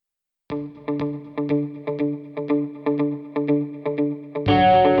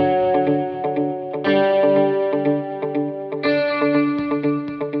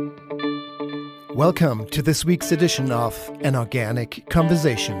Welcome to this week's edition of An Organic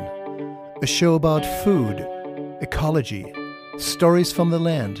Conversation, a show about food, ecology, stories from the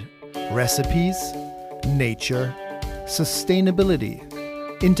land, recipes, nature, sustainability,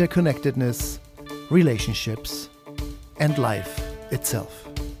 interconnectedness, relationships, and life itself.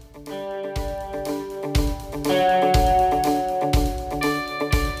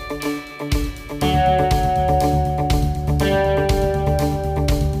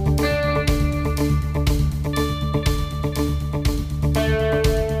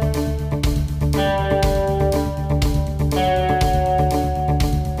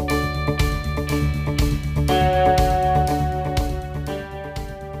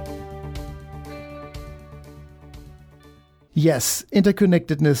 Yes,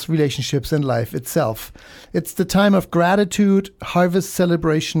 interconnectedness, relationships, and life itself. It's the time of gratitude, harvest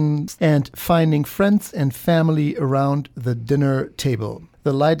celebrations, and finding friends and family around the dinner table.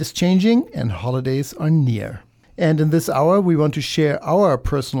 The light is changing and holidays are near. And in this hour, we want to share our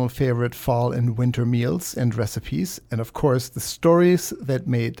personal favorite fall and winter meals and recipes, and of course, the stories that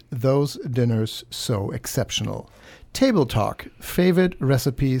made those dinners so exceptional. Table Talk, favorite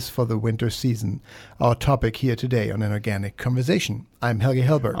recipes for the winter season. Our topic here today on An Organic Conversation. I'm Helge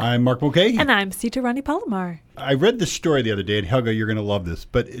Hellberg. I'm Mark Mulcahy. And I'm Sita Rani Palomar. I read this story the other day, and Helge, you're going to love this,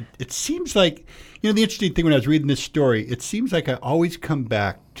 but it seems like, the interesting thing when I was reading this story, it seems like I always come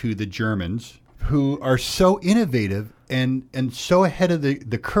back to the Germans who are so innovative and so ahead of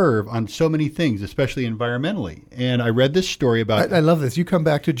the curve on so many things, especially environmentally. And I read this story about... I love this. You come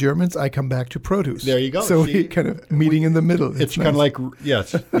back to Germans, I come back to produce. There you go. So we're kind of meeting in the middle. It's kind of like,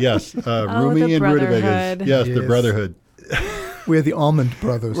 yes. Rumi and Rudiger. Yes, the brotherhood. We're the almond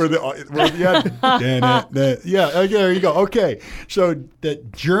brothers. There you go. Okay. So the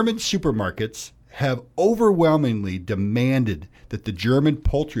German supermarkets have overwhelmingly demanded that the German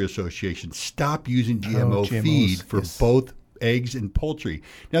Poultry Association stop using GMO feed for both eggs and poultry.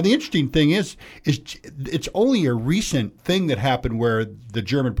 Now, the interesting thing is it's only a recent thing that happened where the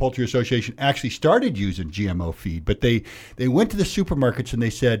German Poultry Association actually started using GMO feed, but they went to the supermarkets and they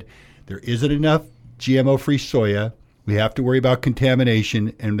said, there isn't enough GMO-free soya. We have to worry about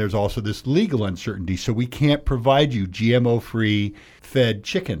contamination, and there's also this legal uncertainty, so we can't provide you GMO-free fed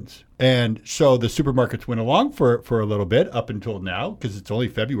chickens. And so the supermarkets went along for a little bit up until now, because it's only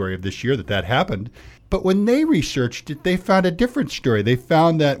February of this year that happened. But when they researched it, they found a different story. They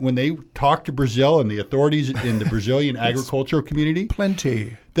found that when they talked to Brazil and the authorities in the Brazilian agricultural community,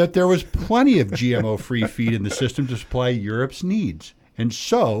 that there was plenty of GMO-free feed in the system to supply Europe's needs. And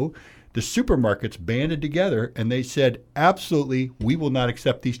so the supermarkets banded together and they said, absolutely, we will not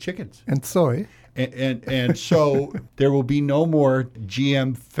accept these chickens. And soy. And so there will be no more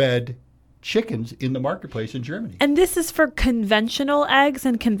GM-fed chickens in the marketplace in Germany. And this is for conventional eggs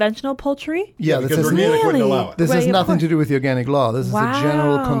and conventional poultry? Yeah, because organic wouldn't allow it. This has nothing to do with the organic law. This is a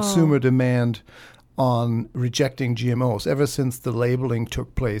general consumer demand on rejecting GMOs ever since the labeling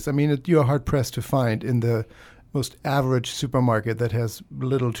took place. I mean, you're hard-pressed to find in the most average supermarket that has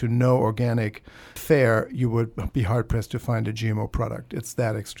little to no organic fare, you would be hard-pressed to find a GMO product. It's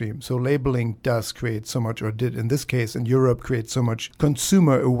that extreme. So labeling does create so much, or did in this case in Europe, create so much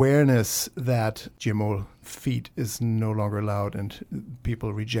consumer awareness that GMO feed is no longer allowed and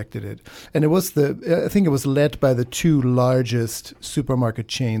people rejected it. And it was I think it was led by the two largest supermarket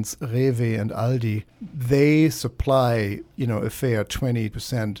chains, Rewe and Aldi. They supply, a fair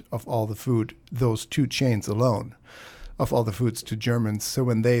 20% of all the food, those two chains alone, of all the foods to Germans. So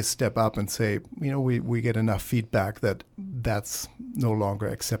when they step up and say, we get enough feedback that that's no longer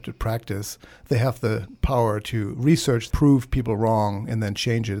accepted practice, they have the power to research, prove people wrong, and then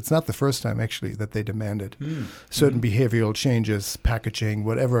change it. It's not the first time, actually, that they demanded certain behavioral changes, packaging,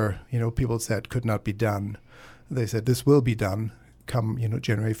 whatever, people said could not be done. They said, this will be done come,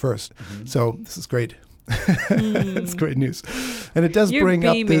 January 1st. So this is great. It's great news. And it does bring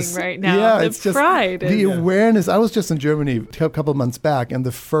up this right now. It's just pride. The awareness. I was just in Germany a couple of months back, and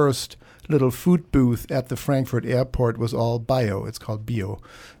the first little food booth at the Frankfurt airport was all bio. It's called bio.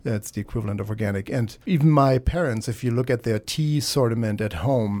 That's the equivalent of organic. And even my parents, if you look at their tea assortment at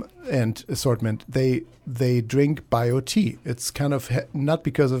home and assortment, they drink bio tea. It's kind of not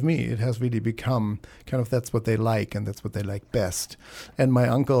because of me. It has really become kind of that's what they like and that's what they like best. And my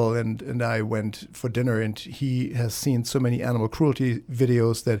uncle and I went for dinner, and he has seen so many animal cruelty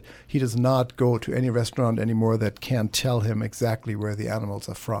videos that he does not go to any restaurant anymore that can't tell him exactly where the animals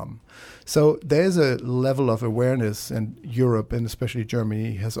are from. So there's a level of awareness, and Europe, and especially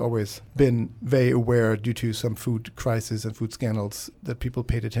Germany, has always been very aware due to some food crisis and food scandals that people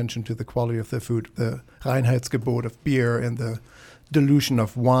paid attention to the quality of their food. The Reinheitsgebot of beer and the dilution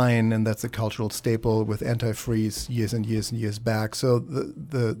of wine, and that's a cultural staple with antifreeze years and years and years back. So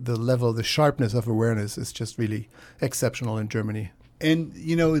the level, the sharpness of awareness is just really exceptional in Germany. And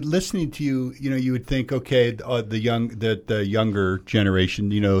listening to you, you would think, okay, the younger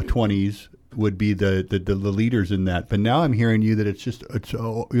generation, 20s would be the leaders in that. But now I'm hearing you that it's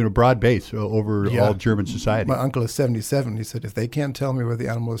broad based over all German society. My uncle is 77. He said, if they can't tell me where the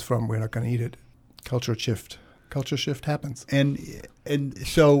animal is from, we're not going to eat it. Culture shift happens. And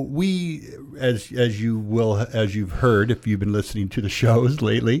so we, as you've heard, if you've been listening to the shows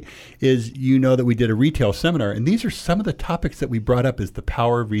lately, is that we did a retail seminar, and these are some of the topics that we brought up is the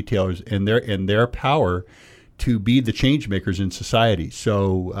power of retailers and their power to be the change makers in society.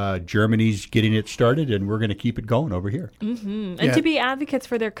 So Germany's getting it started, and we're going to keep it going over here. Mm-hmm. And to be advocates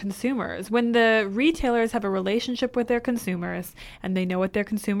for their consumers. When the retailers have a relationship with their consumers and they know what their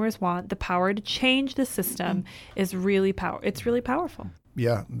consumers want, the power to change the system is really powerful.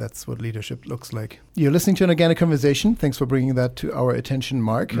 Yeah, that's what leadership looks like. You're listening to an Organic Conversation. Thanks for bringing that to our attention,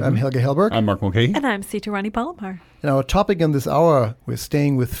 Mark. Mm-hmm. I'm Helge Hellberg. I'm Mark Mulcahy. And I'm Sita Rani Palomar. And our topic in this hour, we're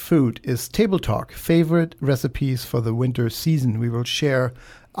staying with food, is Table Talk, favorite recipes for the winter season. We will share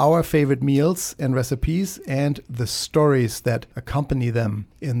our favorite meals and recipes and the stories that accompany them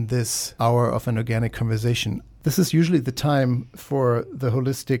in this hour of an Organic Conversation. This is usually the time for the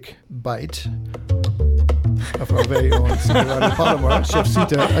holistic bite of our very own Sita Rani Palomar, Chef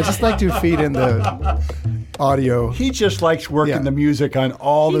Sita. I just like to feed in the audio. He just likes working the music on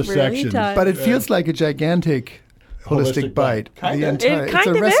all the sections. Does. But it feels like a gigantic holistic bite. It kind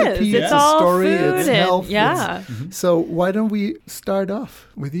of is. It's it's all a story, food it's health. Yeah. So why don't we start off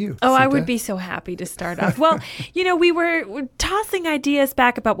with you? Oh, Sita? I would be so happy to start off. Well, we were tossing ideas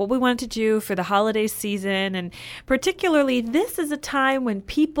back about what we wanted to do for the holiday season. And particularly, this is a time when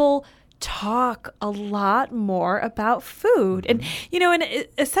people talk a lot more about food. And,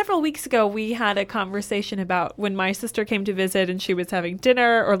 several weeks ago, we had a conversation about when my sister came to visit and she was having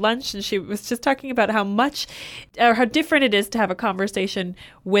dinner or lunch, and she was just talking about how different it is to have a conversation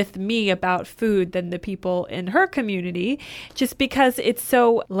with me about food than the people in her community, just because it's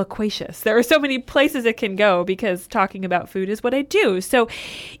so loquacious. There are so many places it can go because talking about food is what I do. So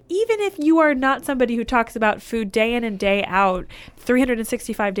even if you are not somebody who talks about food day in and day out,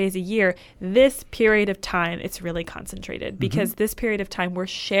 365 days a year, this period of time, it's really concentrated because this period of time, we're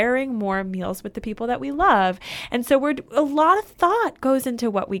sharing more meals with the people that we love. And so a lot of thought goes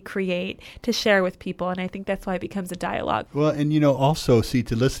into what we create to share with people. And I think that's why it becomes a dialogue. Well, and also, see,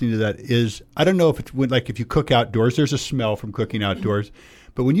 to listening to that is, I don't know if it's if you cook outdoors, there's a smell from cooking outdoors.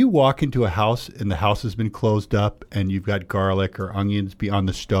 But when you walk into a house and the house has been closed up and you've got garlic or onions on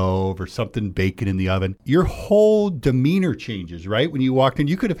the stove or something baking in the oven, your whole demeanor changes, right? When you walked in,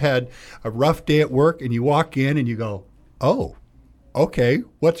 you could have had a rough day at work and you walk in and you go, oh, okay,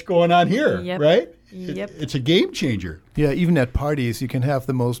 what's going on here, right? Yep. It's a game changer. Yeah, even at parties, you can have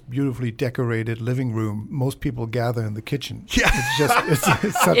the most beautifully decorated living room. Most people gather in the kitchen. Yeah. It's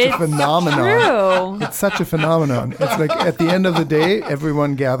such a phenomenon. True. It's such a phenomenon. It's like at the end of the day,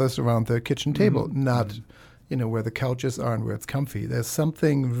 everyone gathers around the kitchen table, not where the couches are and where it's comfy. There's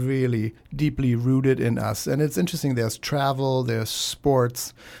something really deeply rooted in us. And it's interesting. There's travel, there's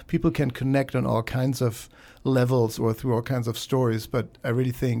sports. People can connect on all kinds of levels or through all kinds of stories, but I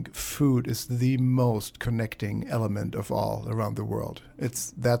really think food is the most connecting element of all around the world.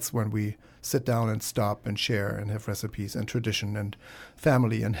 That's when we sit down and stop and share and have recipes and tradition and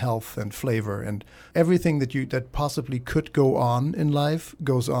family and health and flavor and everything that possibly could go on in life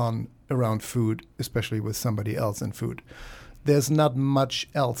goes on around food, especially with somebody else in food. There's not much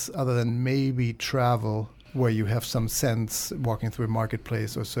else other than maybe travel where you have some sense walking through a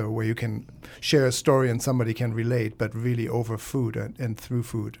marketplace or so, where you can share a story and somebody can relate, but really over food and through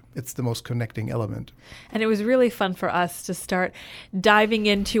food. It's the most connecting element. And it was really fun for us to start diving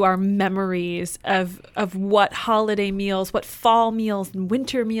into our memories of what holiday meals, what fall meals and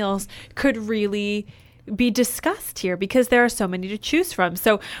winter meals could really be discussed here, because there are so many to choose from.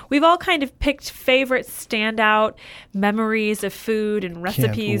 So we've all kind of picked favorite standout memories of food and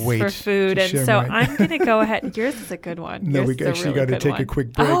recipes for food. And so I'm going to go ahead. Yours is a good one. No, we actually got to take a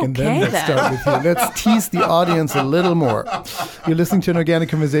quick break and then let's start with you. Let's tease the audience a little more. You're listening to an Organic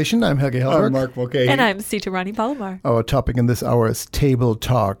Conversation. I'm Helge Hellberg. I'm Mark Mulcahy. And I'm Sita Rani Palomar. Our topic in this hour is Table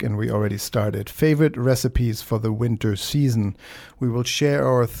Talk, and we already started. Favorite recipes for the winter season. We will share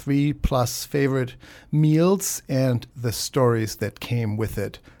our 3+ favorite meals and the stories that came with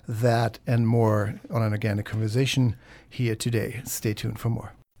it. That and more on an Organic Conversation here today. Stay tuned for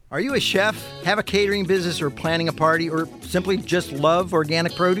more. Are you a chef, have a catering business, or planning a party, or simply just love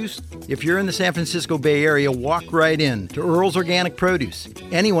organic produce? If you're in the San Francisco Bay Area, walk right in to Earl's Organic Produce.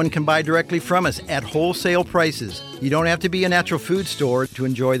 Anyone can buy directly from us at wholesale prices. You don't have to be a natural food store to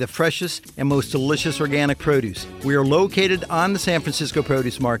enjoy the freshest and most delicious organic produce. We are located on the San Francisco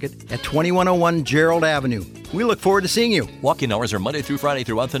Produce Market at 2101 Gerald Avenue. We look forward to seeing you. Walk-in hours are Monday through Friday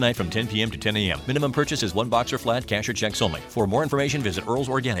throughout the night from 10 p.m. to 10 a.m. Minimum purchase is 1 box or flat, cash or checks only. For more information, visit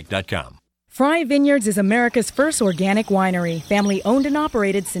earlsorganic.com. Fry Vineyards is America's first organic winery, family owned and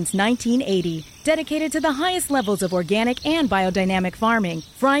operated since 1980. Dedicated to the highest levels of organic and biodynamic farming,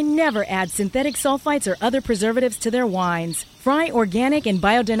 Fry never adds synthetic sulfites or other preservatives to their wines. Fry organic and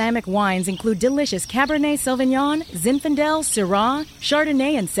biodynamic wines include delicious Cabernet Sauvignon, Zinfandel, Syrah,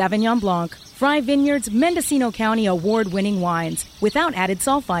 Chardonnay, and Sauvignon Blanc. Fry Vineyards Mendocino County award-winning wines without added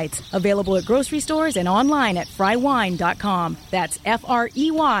sulfites. Available at grocery stores and online at frywine.com. That's FREYWINE.com.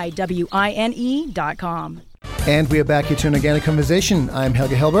 And we are back here to an organic conversation. I'm Helge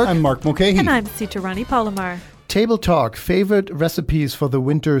Hellberg. I'm Mark Mulcahy. And I'm Sita Rani Palomar. Table Talk, favorite recipes for the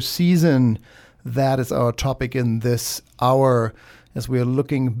winter season. That is our topic in this hour as we are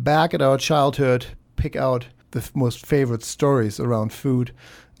looking back at our childhood, pick out the most favorite stories around food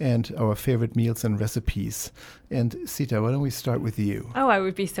and our favorite meals and recipes. And Sita, why don't we start with you? Oh, I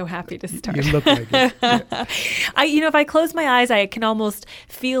would be so happy to start. You look like it. Yeah. If I close my eyes, I can almost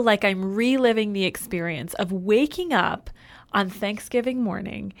feel like I'm reliving the experience of waking up on Thanksgiving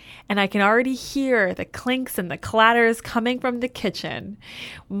morning, and I can already hear the clinks and the clatters coming from the kitchen.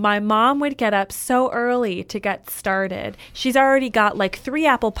 My mom would get up so early to get started. She's already got like 3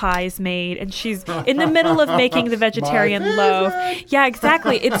 apple pies made, and she's in the middle of making the vegetarian loaf. Yeah,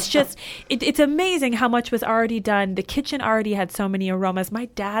 exactly. It's just, it's amazing how much was already done. The kitchen already had so many aromas. My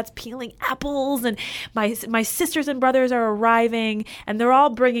dad's peeling apples, and my sisters and brothers are arriving, and they're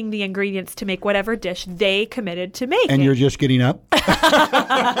all bringing the ingredients to make whatever dish they committed to making. And you're just getting up?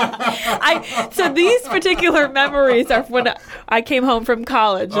 So these particular memories are when I came home from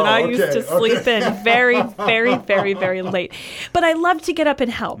college, and I used to sleep in very, very, very, very late. But I loved to get up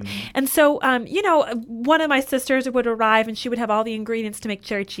and help. And so, one of my sisters would arrive, and she would have all the ingredients to make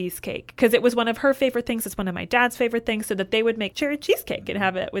cherry cheesecake, because it was one of her favorite things. It's one of my dad's favorite things, so that they would make cherry cheesecake and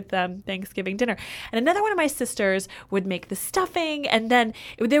have it with Thanksgiving dinner. And another one of my sisters would make the stuffing, and then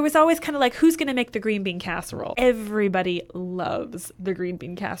there was always kind of like, who's going to make the green bean casserole? Everybody loves the green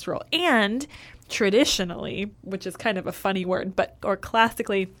bean casserole. And traditionally, which is kind of a funny word, or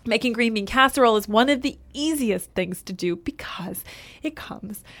classically, making green bean casserole is one of the easiest things to do because it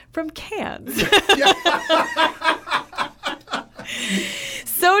comes from cans.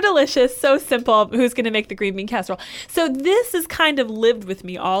 So delicious, so simple. Who's going to make the green bean casserole? So this has kind of lived with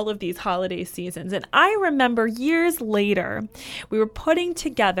me all of these holiday seasons. And I remember years later, we were putting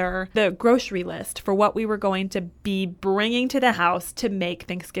together the grocery list for what we were going to be bringing to the house to make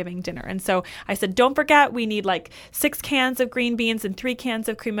Thanksgiving dinner. And so I said, don't forget, we need like 6 cans of green beans and 3 cans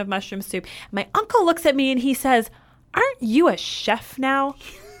of cream of mushroom soup. My uncle looks at me and he says, aren't you a chef now?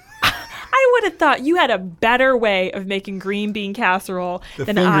 I would have thought you had a better way of making green bean casserole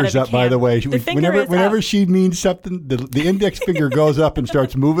than out of a can. The finger's up, by the way. Whenever she means something, the index finger goes up and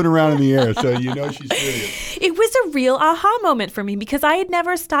starts moving around in the air, so you know she's serious. It was a real aha moment for me because I had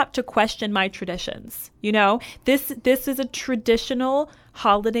never stopped to question my traditions. This is a traditional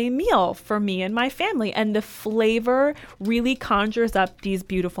holiday meal for me and my family, and the flavor really conjures up these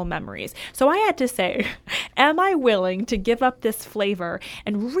beautiful memories. So I had to say, am I willing to give up this flavor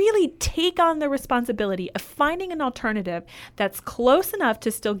and really take on the responsibility of finding an alternative that's close enough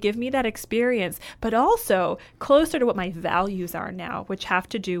to still give me that experience, but also closer to what my values are now, which have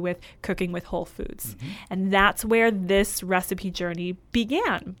to do with cooking with whole foods. Mm-hmm. And that's where this recipe journey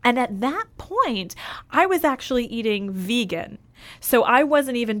began. And at that point, I was actually eating vegan. So I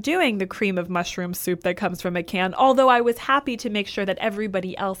wasn't even doing the cream of mushroom soup that comes from a can, although I was happy to make sure that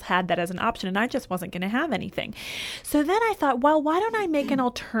everybody else had that as an option, and I just wasn't going to have anything. So then I thought, well, why don't I make an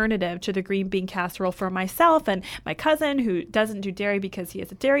alternative to the green bean casserole for myself and my cousin who doesn't do dairy because he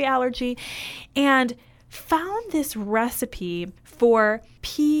has a dairy allergy, and found this recipe for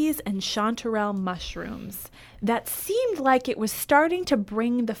peas and chanterelle mushrooms that seemed like it was starting to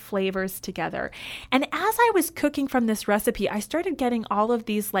bring the flavors together. And as I was cooking from this recipe, I started getting all of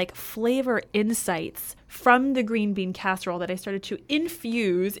these like flavor insights from the green bean casserole that I started to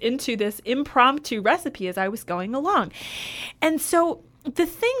infuse into this impromptu recipe as I was going along. And so the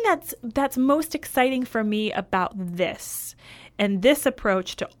thing that's most exciting for me about this, and this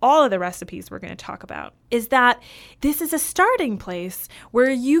approach to all of the recipes we're going to talk about, is that this is a starting place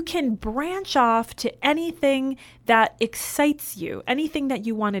where you can branch off to anything that excites you, anything that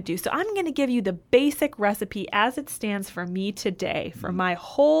you want to do. So I'm going to give you the basic recipe as it stands for me today for my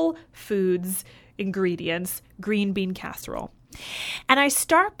whole foods ingredients green bean casserole. And I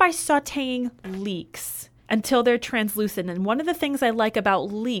start by sauteing leeks until they're translucent. And one of the things I like about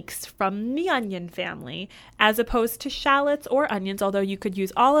leeks from the onion family, as opposed to shallots or onions, although you could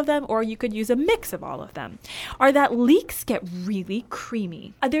use all of them or you could use a mix of all of them, are that leeks get really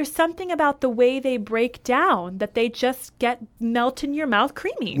creamy. There's something about the way they break down that they just get melt in your mouth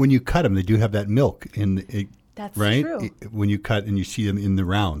creamy. When you cut them, they do have that milk in it. That's right? true. When you cut and you see them in the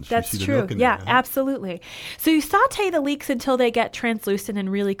rounds. That's you see true. The milk in Yeah, there, absolutely. So you saute the leeks until they get translucent and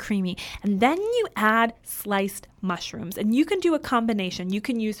really creamy. And then you add sliced mushrooms. And you can do a combination. You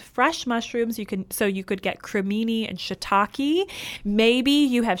can use fresh mushrooms. You could get cremini and shiitake. Maybe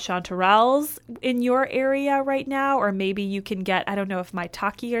you have chanterelles in your area right now, or maybe you can get, I don't know if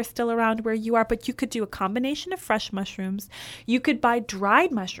maitake are still around where you are, but you could do a combination of fresh mushrooms. You could buy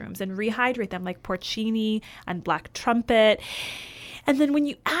dried mushrooms and rehydrate them like porcini and black trumpet. And then when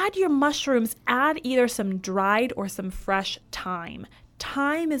you add your mushrooms, add either some dried or some fresh thyme.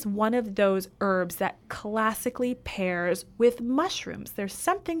 Thyme is one of those herbs that classically pairs with mushrooms. There's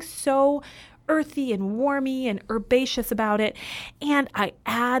something so earthy and warmy and herbaceous about it. And I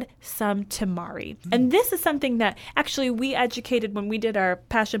add some tamari. And this is something that actually we educated when we did our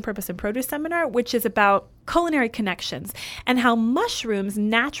Passion, Purpose, and Produce seminar, which is about culinary connections and how mushrooms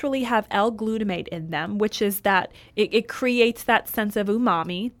naturally have L-glutamate in them, which is that it creates that sense of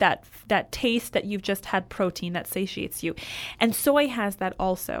umami, that taste that you've just had protein that satiates you. And soy has that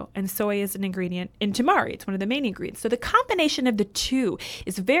also. And soy is an ingredient in tamari. It's one of the main ingredients. So the combination of the two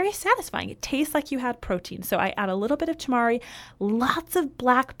is very satisfying. It tastes like you had protein. So I add a little bit of tamari, lots of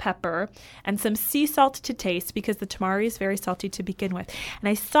black pepper, and some sea salt to taste because the tamari is very salty to begin with. And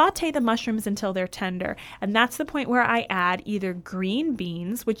I saute the mushrooms until they're tender. And that's the point where I add either green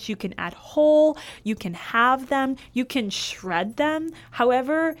beans, which you can add whole, you can halve them, you can shred them.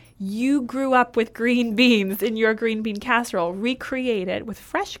 However you grew up with green beans in your green bean casserole, recreate it with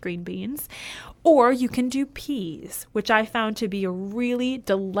fresh green beans. Or you can do peas, which I found to be a really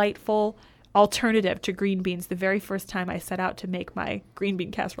delightful alternative to green beans the very first time I set out to make my green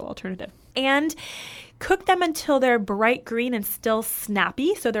bean casserole alternative. And cook them until they're bright green and still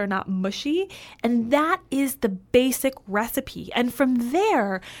snappy, so they're not mushy. And that is the basic recipe. And from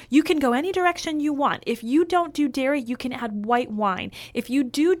there, you can go any direction you want. If you don't do dairy, you can add white wine. If you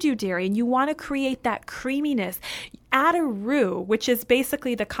do dairy and you want to create that creaminess, add a roux, which is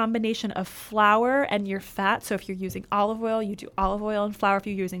basically the combination of flour and your fat. So if you're using olive oil, you do olive oil and flour. If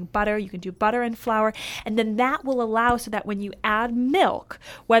you're using butter, you can do butter and flour. And then that will allow so that when you add milk,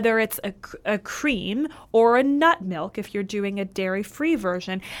 whether it's a cream or a nut milk, if you're doing a dairy-free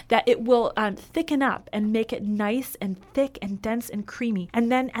version, that it will thicken up and make it nice and thick and dense and creamy.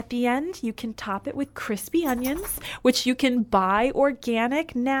 And then at the end, you can top it with crispy onions, which you can buy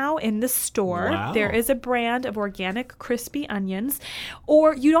organic now in the store. Wow. There is a brand of organic crispy onions,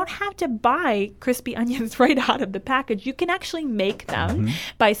 or you don't have to buy crispy onions right out of the package. You can actually make them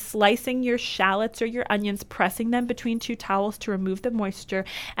by slicing your shallots or your onions, pressing them between two towels to remove the moisture,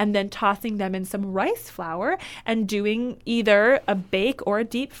 and then tossing them in some rice flour and doing either a bake or a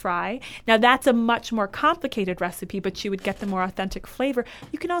deep fry. Now that's a much more complicated recipe, but you would get the more authentic flavor.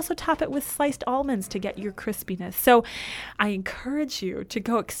 You can also top it with sliced almonds to get your crispiness. So I encourage you to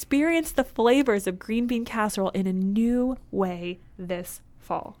go experience the flavors of green bean casserole in a new way this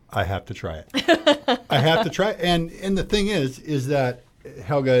fall. I have to try it. I have to try it. And the thing is that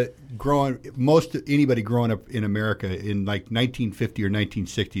Helga, anybody growing up in America in like 1950 or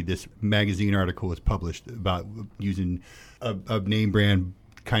 1960, this magazine article was published about using a name brand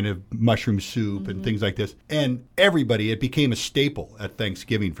kind of mushroom soup and things like this. And it became a staple at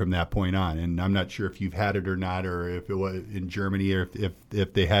Thanksgiving from that point on. And I'm not sure if you've had it or not, or if it was in Germany, or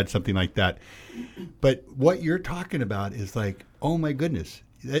if they had something like that. But what you're talking about is like, oh my goodness,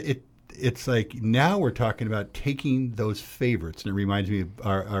 it's like now we're talking about taking those favorites. And it reminds me of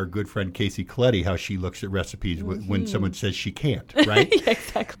our good friend Casey Colletti, how she looks at recipes when someone says she can't, right? Yeah,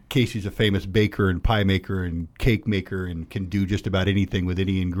 exactly. Casey's a famous baker and pie maker and cake maker and can do just about anything with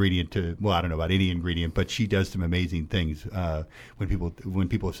any ingredient I don't know about any ingredient, but she does some amazing things when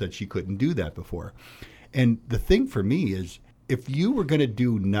people have said she couldn't do that before. And the thing for me is, if you were going to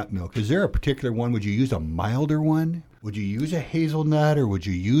do nut milk, is there a particular one? Would you use a milder one? Would you use a hazelnut or would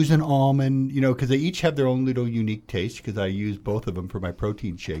you use an almond? Because they each have their own little unique taste, because I use both of them for my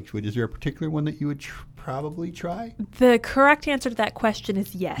protein shakes. Is there a particular one that you would probably try? The correct answer to that question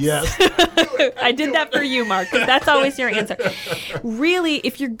is yes. Yes. I did that for you, Mark, because that's always your answer. Really,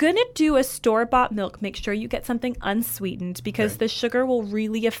 if you're going to do a store-bought milk, make sure you get something unsweetened, because the sugar will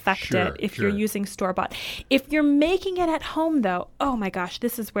really affect it if you're using store-bought. If you're making it at home, though, oh my gosh,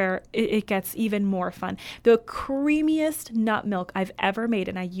 this is where it gets even more fun. The creamiest nut milk I've ever made,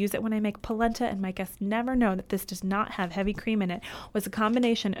 and I use it when I make polenta, and my guests never know that this does not have heavy cream in it, was a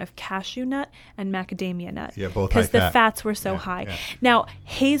combination of cashew nut and macadamia nut. Yeah, both because high the fat. fats were so high. Yeah. Now,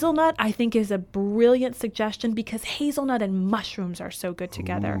 hazelnut, I think, is a brilliant suggestion, because hazelnut and mushrooms are so good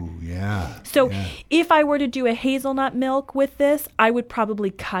together. Ooh, yeah. So if I were to do a hazelnut milk with this, I would probably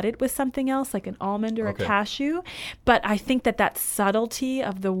cut it with something else, like an almond or a cashew. But I think that subtlety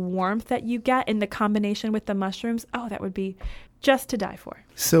of the warmth that you get in the combination with the mushrooms, that would be just to die for.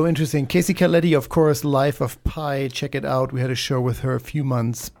 So interesting. Casey Caletti, of course, Life of Pi. Check it out. We had a show with her a few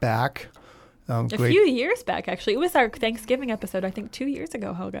months back. A few years back, actually. It was our Thanksgiving episode, I think 2 years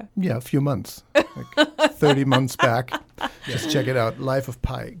ago, Helga. Yeah, a few months. Like 30 months back. Just check it out. Life of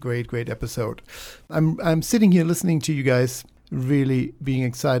Pi. Great episode. I'm sitting here listening to you guys, really being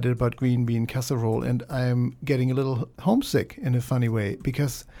excited about green bean casserole, and I'm getting a little homesick in a funny way,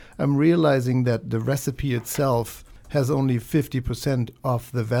 because I'm realizing that the recipe itself has only 50% of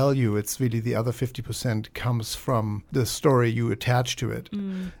the value. It's really the other 50% comes from the story you attach to it.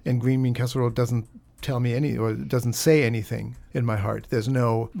 And green bean casserole doesn't tell me it doesn't say anything in my heart.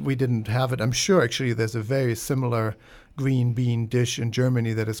 We didn't have it. I'm sure actually there's a very similar green bean dish in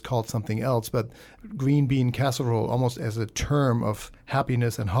Germany that is called something else, but green bean casserole, almost as a term of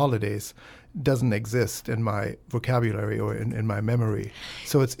happiness and holidays, doesn't exist in my vocabulary or in my memory.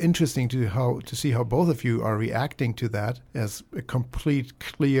 So it's interesting to see how both of you are reacting to that as a complete,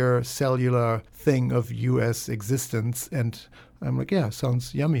 clear, cellular thing of U.S. existence. And I'm like, yeah,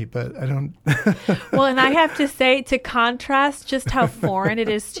 sounds yummy, but I don't. Well, and I have to say, to contrast just how foreign it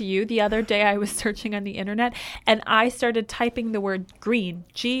is to you, the other day I was searching on the internet and I started typing the word green,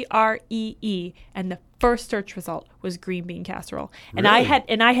 Gree, and the first search result was green bean casserole. And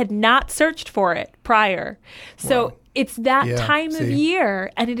Really? I had not searched for it prior. So it's that time of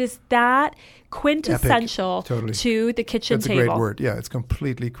year, and it is that quintessential to the kitchen That's table. That's a great word. Yeah, it's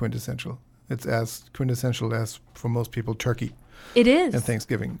completely quintessential. It's as quintessential as, for most people, turkey. It is. And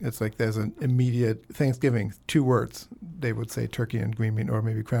Thanksgiving. It's like there's an immediate Thanksgiving, 2 words. They would say turkey and green bean, or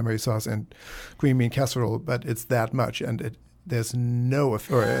maybe cranberry sauce and green bean casserole, but it's that much. And there's no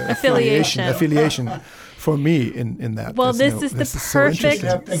affiliation for me in that. Well, this is the perfect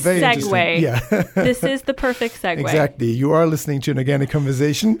segue. Yeah. This is the perfect segue. Exactly. You are listening to an Organic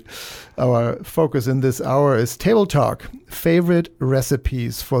Conversation. Our focus in this hour is Table Talk, favorite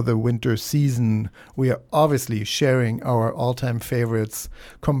recipes for the winter season. We are obviously sharing our all-time favorites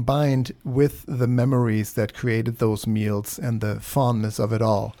combined with the memories that created those meals and the fondness of it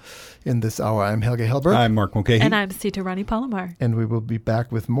all. In this hour, I'm Helge Hellberg. I'm Mark Mulcahy. And I'm Sita Rani Palomar. And we will be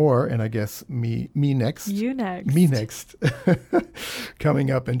back with more, and I guess me next. You next. Me next. Coming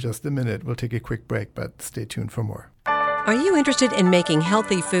up in just a minute. We'll take a quick break, but stay tuned for more. Are you interested in making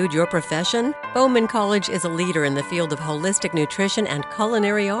healthy food your profession? Bowman College is a leader in the field of holistic nutrition and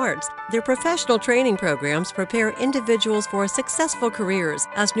culinary arts. Their professional training programs prepare individuals for successful careers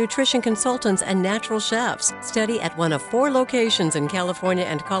as nutrition consultants and natural chefs. Study at one of 4 locations in California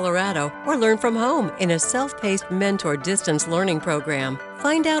and Colorado, or learn from home in a self-paced mentor distance learning program.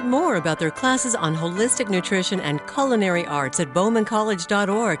 Find out more about their classes on holistic nutrition and culinary arts at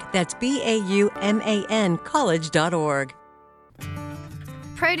bowmancollege.org. That's BAUMAN college.org.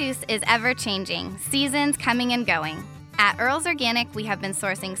 Produce is ever-changing, seasons coming and going. At Earls Organic, we have been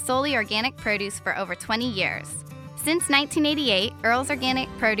sourcing solely organic produce for over 20 years. Since 1988, Earls Organic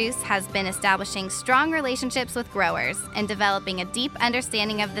Produce has been establishing strong relationships with growers and developing a deep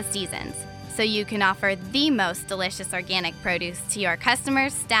understanding of the seasons, so you can offer the most delicious organic produce to your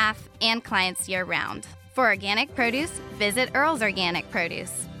customers, staff, and clients year-round. For organic produce, visit Earls Organic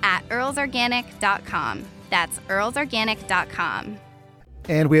Produce at earlsorganic.com. That's earlsorganic.com.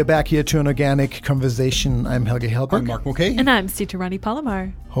 And we are back here to an Organic Conversation. I'm Helge Hellberg. I'm Mark Mulcahy. And I'm Sita Rani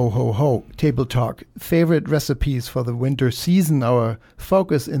Palomar. Ho, ho, ho. Table Talk. Favorite recipes for the winter season. Our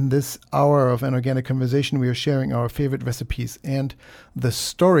focus in this hour of an Organic Conversation, we are sharing our favorite recipes and the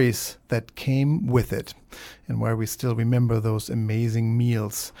stories that came with it, and why we still remember those amazing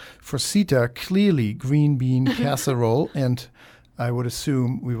meals. For Sita, clearly green bean casserole, and I would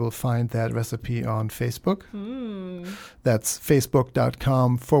assume we will find that recipe on Facebook. That's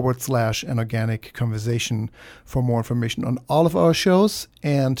facebook.com/An Organic Conversation for more information on all of our shows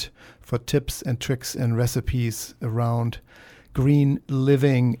and for tips and tricks and recipes around green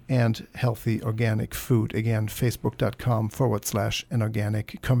living and healthy organic food. Again, facebook.com/An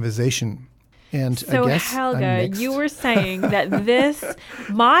Organic Conversation. And so I guess Helga, you were saying that this,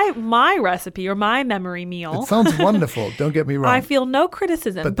 my recipe or my memory meal. It sounds wonderful. Don't get me wrong. I feel no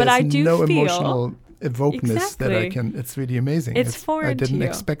criticism, but I do no feel emotional evokeness that I can. It's really amazing. It's foreign I didn't to you.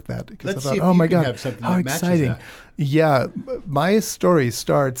 expect that. Let's I thought, see if oh you my can God, have something how that matches exciting! that. Yeah, my story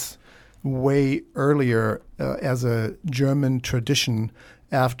starts way earlier as a German tradition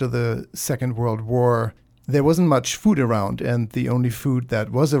after the Second World War. There wasn't much food around, and the only food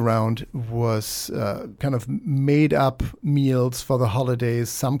that was around was kind of made up meals for the holidays,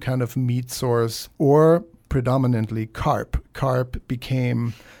 some kind of meat source, or predominantly carp. Carp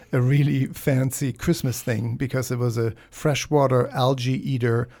became a really fancy Christmas thing because it was a freshwater algae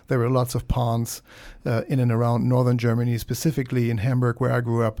eater. There were lots of ponds in and around northern Germany, specifically in Hamburg, where I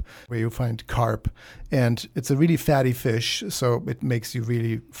grew up, where you find carp. And it's a really fatty fish, so it makes you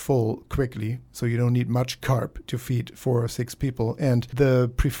really full quickly. So you don't need much carp to feed 4 or 6 people. And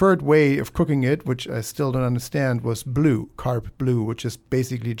the preferred way of cooking it, which I still don't understand, was carp blue, which is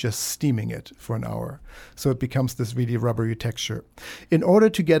basically just steaming it for an hour. So it becomes this really rubbery texture. In order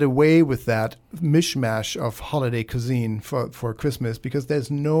to get away with that mishmash of holiday cuisine for Christmas, because there's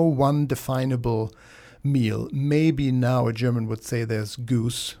no one definable meal. Maybe now a German would say there's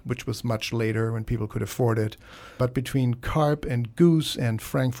goose, which was much later when people could afford it. But between carp and goose and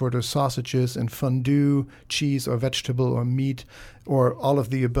Frankfurter sausages and fondue, cheese or vegetable or meat, or all of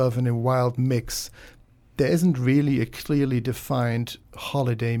the above in a wild mix, there isn't really a clearly defined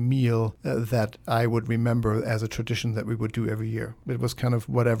holiday meal that I would remember as a tradition that we would do every year. It was kind of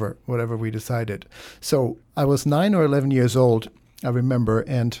whatever we decided. So I was 9 or 11 years old, I remember,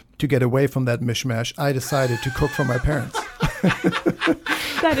 and to get away from that mishmash, I decided to cook for my parents.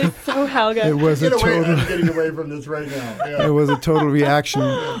 That is so Helga. It was I'm getting away from this right now. Yeah. It was a total reaction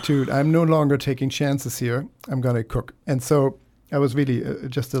to, I'm no longer taking chances here. I'm going to cook. And so I was really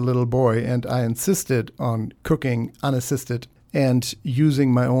just a little boy, and I insisted on cooking unassisted and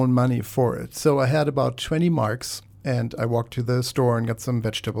using my own money for it. So I had about 20 marks, and I walked to the store and got some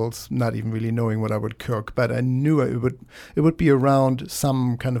vegetables, not even really knowing what I would cook. But I knew it would be around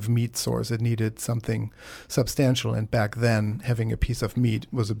some kind of meat source. It needed something substantial. And back then, having a piece of meat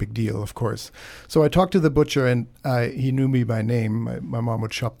was a big deal, of course. So I talked to the butcher, and he knew me by name. My mom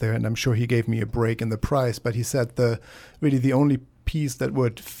would shop there, and I'm sure he gave me a break in the price. But he said the only piece that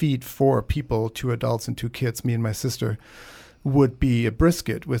would feed 4 people, 2 adults and 2 kids, me and my sister, would be a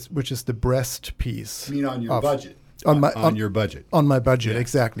brisket, which is the breast piece. You mean on your budget? On your budget. On my budget, yeah.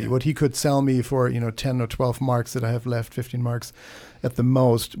 Exactly. Yeah. What he could sell me for 10 or 12 marks that I have left, 15 marks at the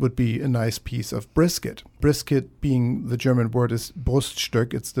most, would be a nice piece of brisket. Brisket, being the German word, is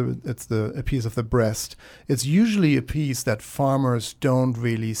Bruststück. It's a piece of the breast. It's usually a piece that farmers don't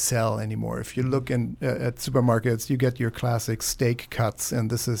really sell anymore. If you look at supermarkets, you get your classic steak cuts,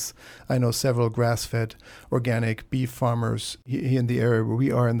 and I know several grass-fed organic beef farmers here in the area where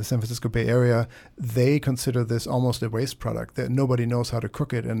we are in the San Francisco Bay Area. They consider this almost a waste product. That nobody knows how to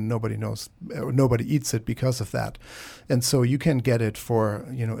cook it, and nobody eats it because of that. And so you can get it for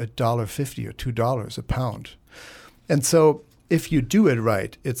 $1.50 or $2 a pound. And so if you do it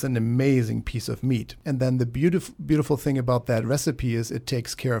right, it's an amazing piece of meat. And then the beautiful thing about that recipe is it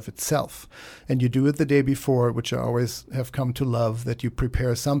takes care of itself. And you do it the day before, which I always have come to love, that you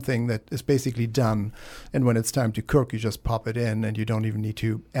prepare something that is basically done. And when it's time to cook, you just pop it in, and you don't even need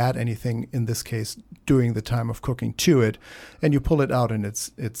to add anything, in this case, during the time of cooking to it. And you pull it out, and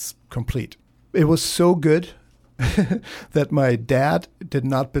it's complete. It was so good that my dad did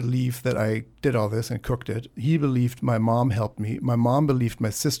not believe that I did all this and cooked it. He believed my mom helped me. My mom believed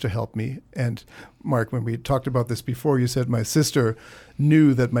my sister helped me. And Mark, when we talked about this before, you said my sister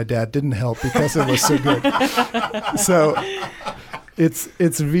knew that my dad didn't help because it was so good. So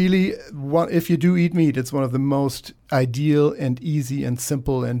it's really, if you do eat meat, it's one of the most ideal and easy and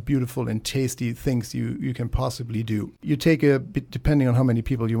simple and beautiful and tasty things you can possibly do. You take depending on how many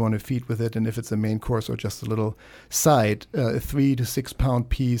people you want to feed with it, and if it's a main course or just a little side, a 3 to 6 pound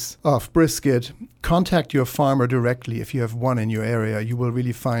piece of brisket. Contact your farmer directly if you have one in your area. You will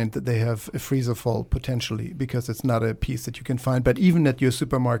really find that they have a freezer full potentially, because it's not a piece that you can find. But even at your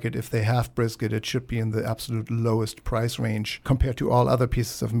supermarket, if they have brisket, it should be in the absolute lowest price range compared to all other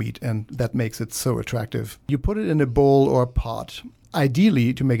pieces of meat, and that makes it so attractive. You put it in a bowl or pot.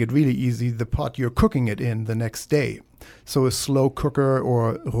 Ideally, to make it really easy, the pot you're cooking it in the next day. So a slow cooker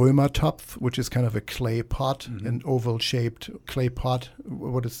or Römertopf, which is kind of a clay pot, an oval-shaped clay pot.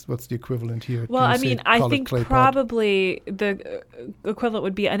 What's the equivalent here? Well, I mean, I think probably the equivalent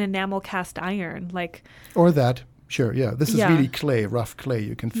would be an enamel cast iron, like. Or that, sure, yeah. This is really clay, rough clay.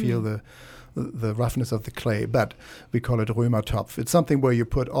 You can feel the roughness of the clay, but we call it Römertopf. It's something where you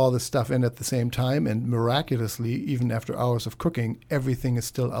put all the stuff in at the same time, and miraculously, even after hours of cooking, everything is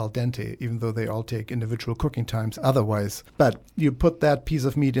still al dente, even though they all take individual cooking times otherwise. But you put that piece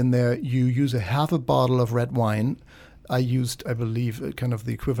of meat in there, you use a half a bottle of red wine. I used, I believe, kind of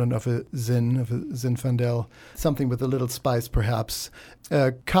the equivalent of a Zinfandel, something with a little spice perhaps.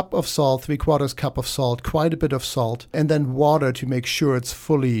 A cup of salt, 3/4 cup of salt, quite a bit of salt, and then water to make sure it's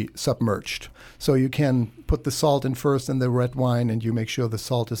fully submerged. So you can put the salt in first and the red wine, and you make sure the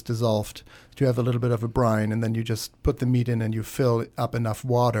salt is dissolved to have a little bit of a brine, and then you just put the meat in and you fill up enough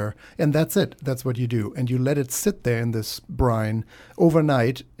water, and that's it. That's what you do. And you let it sit there in this brine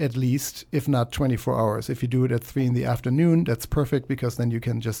overnight at least, if not 24 hours. If you do it at 3 in the afternoon, that's perfect, because then you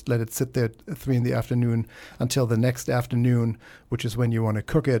can just let it sit there at 3 in the afternoon until the next afternoon, which is when you want to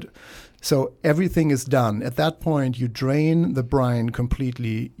cook it. So everything is done. At that point, you drain the brine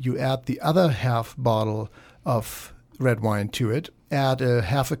completely. You add the other half bottle of red wine to it. Add a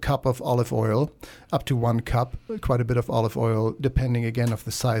half a cup of olive oil, up to 1 cup, quite a bit of olive oil, depending again of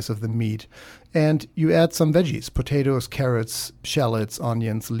the size of the meat. And you add some veggies, potatoes, carrots, shallots,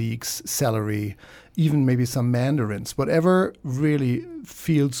 onions, leeks, celery, even maybe some mandarins, whatever really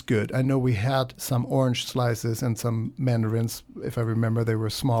feels good. I know we had some orange slices and some mandarins, if I remember, they were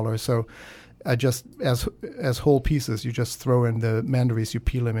smaller. So I just, as whole pieces, you just throw in the mandarins, you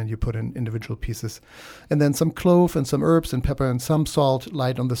peel them, and you put in individual pieces. And then some clove and some herbs and pepper and some salt,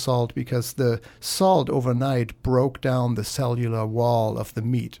 light on the salt, because the salt overnight broke down the cellular wall of the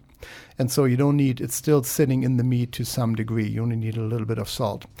meat. And so you don't need, it's still sitting in the meat to some degree. You only need a little bit of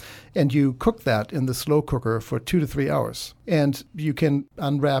salt. And you cook that in the slow cooker for 2 to 3 hours. And you can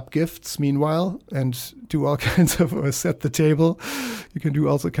unwrap gifts meanwhile and do all kinds of, or set the table. You can do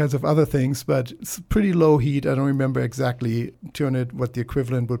also kinds of other things, but it's pretty low heat. I don't remember exactly what the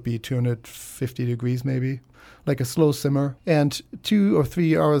equivalent would be, 250 degrees maybe, like a slow simmer. And 2 or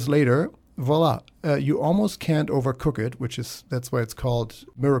 3 hours later, voila, you almost can't overcook it, that's why it's called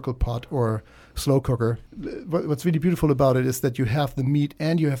miracle pot or slow cooker. What's really beautiful about it is that you have the meat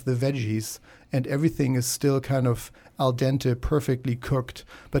and you have the veggies, and everything is still kind of al dente, perfectly cooked,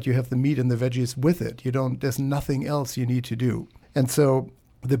 but you have the meat and the veggies with it. There's nothing else you need to do. And so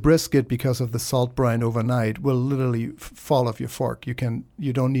the brisket, because of the salt brine overnight, will literally fall off your fork. You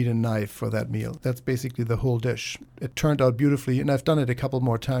don't need a knife for that meal. That's basically the whole dish. It turned out beautifully, and I've done it a couple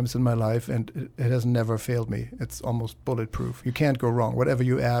more times in my life, and it has never failed me. It's almost bulletproof. You can't go wrong. Whatever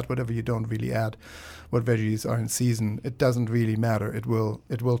you add, whatever you don't really add, what veggies are in season, it doesn't really matter. It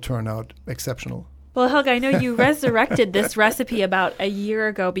will turn out exceptional. Well, Helge, I know you resurrected this recipe about a year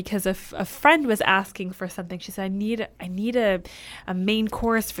ago because a friend was asking for something. She said, I need a main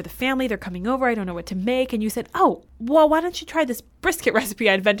course for the family. They're coming over. I don't know what to make. And you said, oh, well, why don't you try this brisket recipe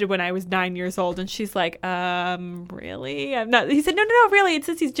I invented when I was 9 years old? And she's like, really? I'm not. He said, no, really.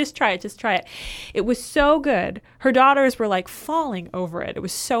 It's just try it. It was so good. Her daughters were like falling over it. It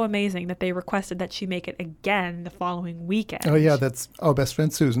was so amazing that they requested that she make it again the following weekend. Oh, yeah. That's our best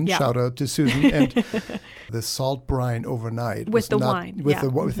friend, Susan. Yeah. Shout out to Susan. And the salt brine overnight with the wine,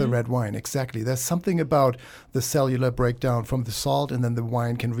 with the red wine, exactly. There's something about the cellular breakdown from the salt, and then the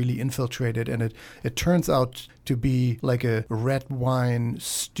wine can really infiltrate it, and it turns out to be like a red wine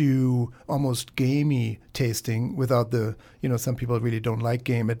stew, almost gamey tasting, without the, some people really don't like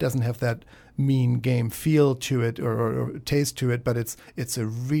game. It doesn't have that mean game feel to it or taste to it, but it's a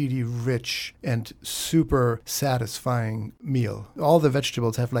really rich and super satisfying meal. All the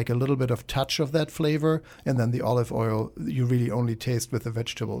vegetables have like a little bit of touch of that flavor, and then the olive oil you really only taste with the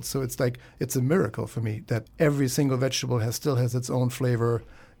vegetables. So it's a miracle for me that every single vegetable still has its own flavor.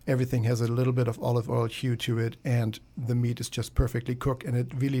 Everything has a little bit of olive oil hue to it, and the meat is just perfectly cooked. And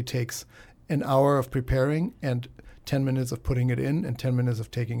it really takes an hour of preparing and 10 minutes of putting it in and 10 minutes of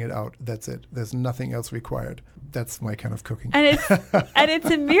taking it out. That's it. There's nothing else required. That's my kind of cooking. And it's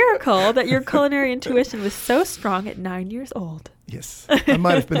a miracle that your culinary intuition was so strong at 9 years old. Yes, I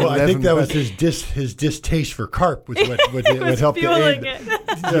might have been Well, 11. I think that was but- his distaste for carp was what helped to fueling aid. it.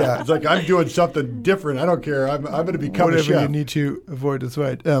 Yeah, it's like, I'm doing something different. I don't care. I'm going to become a Whatever chef. you need to avoid is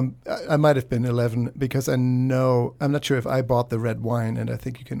right. I might have been 11 because I'm not sure if I bought the red wine, and I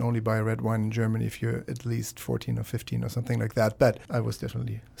think you can only buy red wine in Germany if you're at least 14 or 15 or something like that. But I was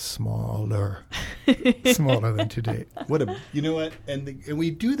definitely smaller than today. You know what? And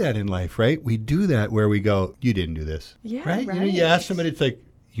we do that in life, right? We do that where we go, you didn't do this. Yeah, right? right. You know, you ask somebody, it's like,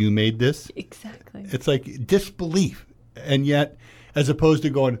 you made this? Exactly. It's like disbelief. And yet, as opposed to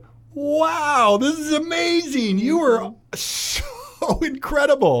going, wow, this is amazing. You were so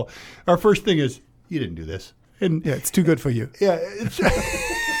incredible. Our first thing is, you didn't do this. And Yeah, it's too good for you. yeah.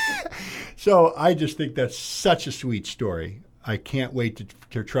 So I just think that's such a sweet story. I can't wait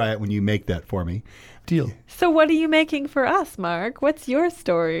to try it when you make that for me. Deal. So what are you making for us, Mark? What's your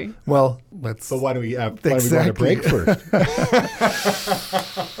story? Well, let's. But why do we go on a Exactly. break first?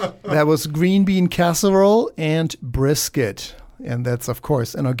 That was green bean casserole and brisket. And that's, of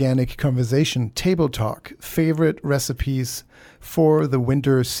course, an organic conversation, table talk, favorite recipes for the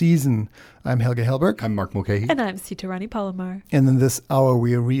winter season. I'm Helge Hellberg. I'm Mark Mulcahy. And I'm Sita Rani Palomar. And in this hour,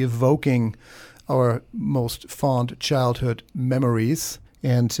 we are re-evoking our most fond childhood memories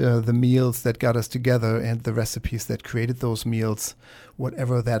and the meals that got us together and the recipes that created those meals,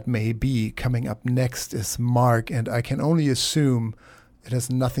 whatever that may be. Coming up next is Mark, and I can only assume it has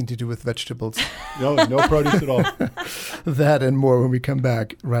nothing to do with vegetables. No produce at all. That and more when we come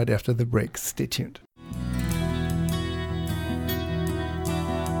back right after the break. Stay tuned.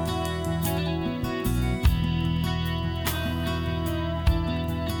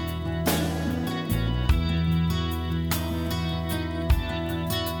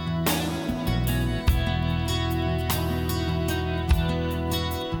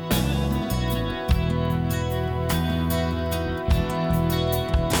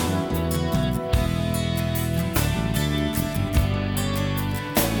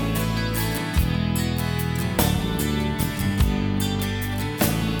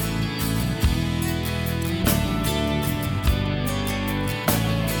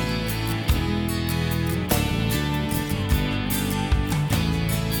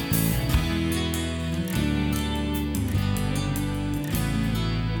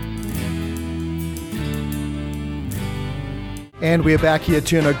 And we are back here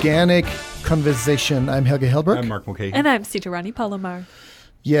to an organic conversation. I'm Helge Hellberg. I'm Mark Mulcahy. And I'm Sita Rani Palomar.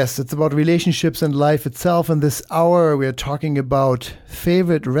 Yes, it's about relationships and life itself. In this hour, we are talking about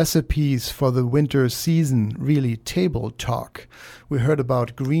favorite recipes for the winter season, really table talk. We heard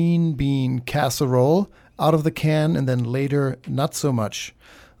about green bean casserole out of the can, and then later, not so much,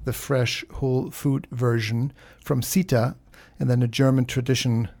 the fresh whole food version from Sita, and then a German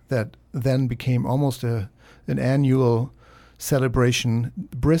tradition that then became almost an annual celebration,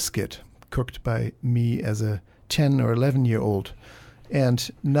 brisket, cooked by me as a 10 or 11-year-old. And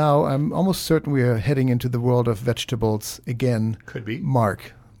now I'm almost certain we are heading into the world of vegetables again. Could be.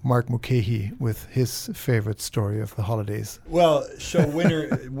 Mark Mulcahy with his favorite story of the holidays. Well, so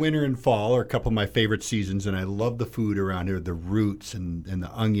winter and fall are a couple of my favorite seasons, and I love the food around here, the roots and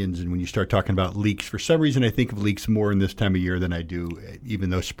the onions. And when you start talking about leeks, for some reason I think of leeks more in this time of year than I do, even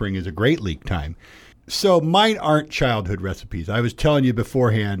though spring is a great leek time. So mine aren't childhood recipes. I was telling you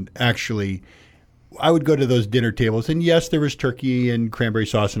beforehand, actually, I would go to those dinner tables, and yes, there was turkey and cranberry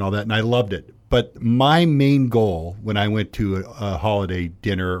sauce and all that, and I loved it. But my main goal when I went to a holiday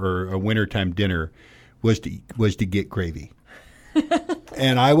dinner or a wintertime dinner was to get gravy.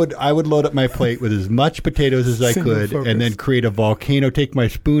 And I would load up my plate with as much potatoes as I Single could, focus. and then create a volcano, take my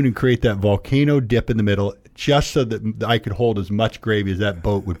spoon and create that volcano dip in the middle, just so that I could hold as much gravy as that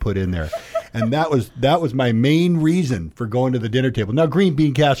boat would put in there. And that was my main reason for going to the dinner table. Now, green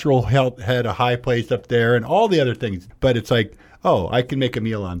bean casserole had a high place up there and all the other things, but it's like, oh, I can make a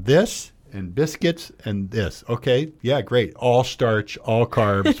meal on this and biscuits and this. Okay, yeah, great. All starch, all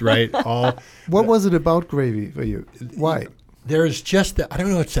carbs, right? What was it about gravy for you? Why? There's just that, I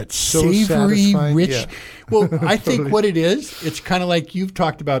don't know, it's that So savory, satisfying, rich. yeah. Well, I think what it is, it's kind of like you've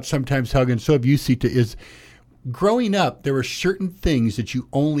talked about sometimes, Helge, and so have you, Sita, is growing up, there were certain things that you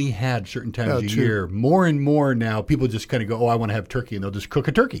only had certain times a true. year. More and more now, people just kind of go, oh, I want to have turkey, and they'll just cook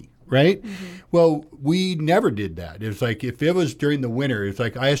a turkey, right? Mm-hmm. Well, we never did that. It was like, if it was during the winter, it's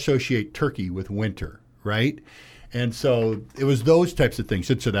like I associate turkey with winter, right? And so it was those types of things.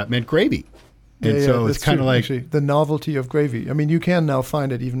 So that meant gravy. And so it's kind of like actually, the novelty of gravy. I mean, you can now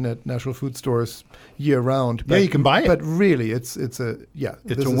find it even at natural food stores year round. But, you can buy it. But really, it's a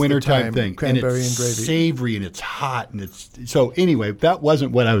wintertime thing. Cranberry and it's and gravy. Savory and it's hot and it's so. Anyway, that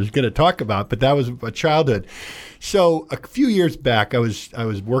wasn't what I was going to talk about, but that was a childhood. So a few years back, I was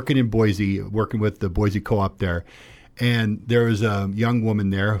working in Boise, working with the Boise Co-op there. And there was a young woman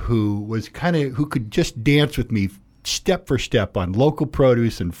there who could just dance with me step for step on local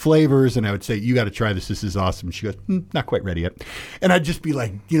produce and flavors. And I would say, you got to try this. This is awesome. She goes, not quite ready yet. And I'd just be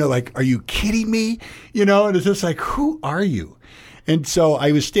like, are you kidding me? And it's just like, who are you? And so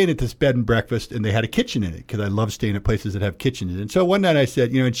I was staying at this bed and breakfast, and they had a kitchen in it because I love staying at places that have kitchens. And so one night I said,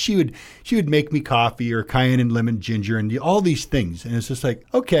 and she would make me coffee or cayenne and lemon ginger and all these things. And it's just like,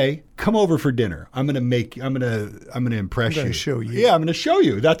 okay, come over for dinner. I'm gonna impress you. I'm gonna show you. Yeah, I'm gonna show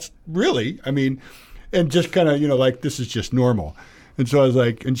you. That's really, and just kind of like this is just normal. And so I was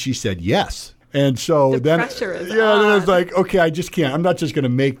like, and she said yes. And so the then, pressure is then I was like, okay, I just can't. I'm not just going to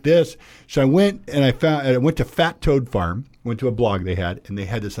make this. So I went and I went to Fat Toad Farm, went to a blog they had, and they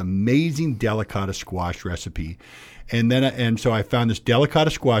had this amazing delicata squash recipe. And so I found this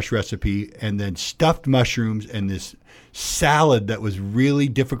delicata squash recipe and then stuffed mushrooms and this salad that was really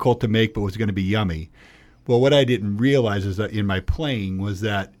difficult to make but was going to be yummy. Well, what I didn't realize is that in my playing was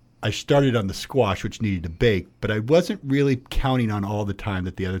that I started on the squash, which needed to bake, but I wasn't really counting on all the time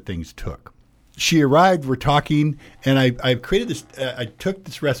that the other things took. She arrived, we're talking, and I created this. I took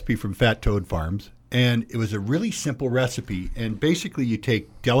this recipe from Fat Toad Farms, and it was a really simple recipe. And basically, you take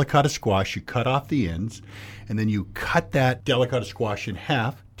delicata squash, you cut off the ends, and then you cut that delicata squash in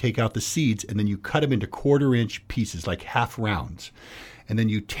half, take out the seeds, and then you cut them into 1/4-inch pieces, like half rounds. And then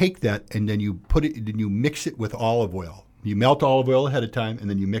you take that, and then you mix it with olive oil. You melt olive oil ahead of time, and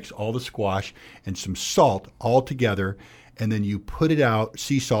then you mix all the squash and some salt all together. And then you put it out,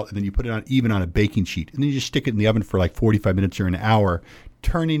 sea salt, and then you put it on even on a baking sheet. And then you just stick it in the oven for like 45 minutes or an hour,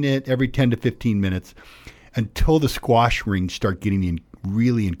 turning it every 10 to 15 minutes until the squash rings start getting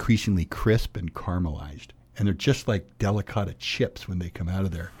really increasingly crisp and caramelized. And they're just like delicata chips when they come out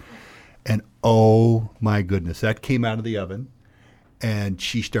of there. And oh my goodness, that came out of the oven. And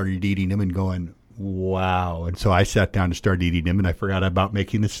she started eating them and going, wow. And so I sat down and started eating them, and I forgot about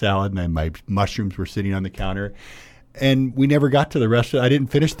making the salad, and then my mushrooms were sitting on the counter. And we never got to the rest of it. I didn't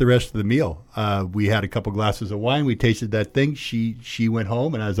finish the rest of the meal. We had a couple glasses of wine. We tasted that thing. She went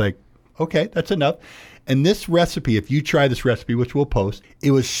home, and I was like, okay, that's enough. And this recipe, if you try this recipe, which we'll post,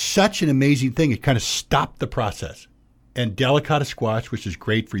 it was such an amazing thing. It kind of stopped the process. And delicata squash, which is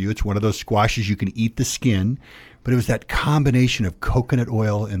great for you. It's one of those squashes you can eat the skin. But it was that combination of coconut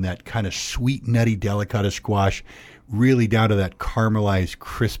oil and that kind of sweet, nutty delicata squash, really down to that caramelized,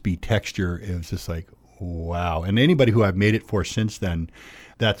 crispy texture. It was just like, wow. And anybody who I've made it for since then,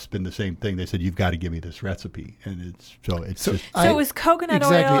 that's been the same thing. They said, you've got to give me this recipe. And it was coconut oil.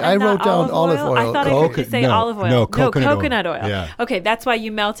 Exactly. I wrote down olive oil. I thought I heard you say olive oil. No, coconut oil. Yeah. Okay, that's why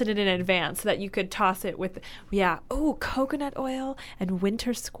you melted it in advance so that you could toss it with, coconut oil and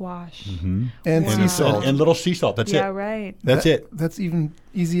winter squash. Mm-hmm. And sea salt. And little sea salt. That's it. Yeah, right. That's it. That's even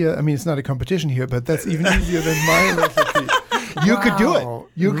easier. I mean, it's not a competition here, but that's even easier than my recipe. You could do it.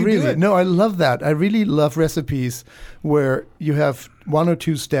 You could do it. No, I love that. I really love recipes where you have 1 or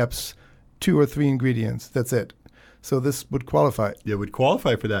 2 steps, 2 or 3 ingredients. That's it. So this would qualify. It would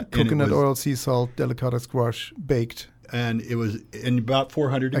qualify for that. Coconut oil, sea salt, delicata squash, baked. And it was in about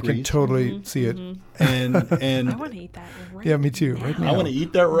 400 degrees. I can totally see it. And I want to eat that right Yeah, me too. now. Right now. I want to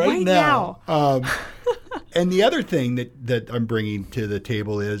eat that right now. And the other thing that I'm bringing to the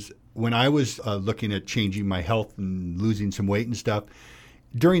table is when I was looking at changing my health and losing some weight and stuff,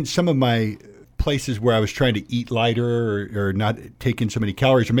 during some of my places where I was trying to eat lighter or not take in so many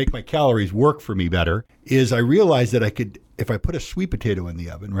calories or make my calories work for me better, is I realized that I could, if I put a sweet potato in the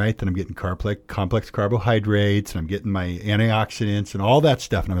oven, right, then I'm getting complex carbohydrates and I'm getting my antioxidants and all that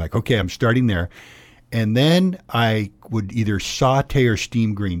stuff. And I'm like, okay, I'm starting there. And then I would either saute or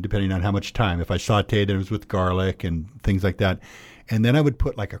steam green, depending on how much time. If I sauteed, it was with garlic and things like that. And then I would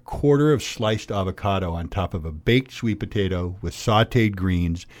put like a 1/4 of sliced avocado on top of a baked sweet potato with sauteed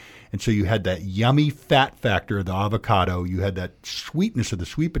greens. And so you had that yummy fat factor of the avocado. You had that sweetness of the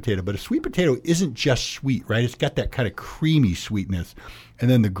sweet potato. But a sweet potato isn't just sweet, right? It's got that kind of creamy sweetness. And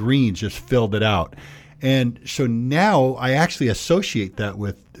then the greens just filled it out. And so now I actually associate that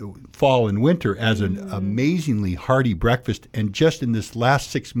with fall and winter as an amazingly hearty breakfast. And just in this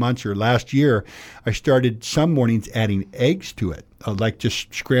last 6 months or last year, I started some mornings adding eggs to it. Like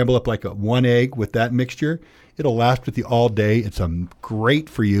just scramble up like 1 egg with that mixture. It'll last with you all day. It's great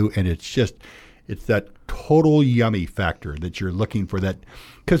for you, and it's It's that total yummy factor that you're looking for. That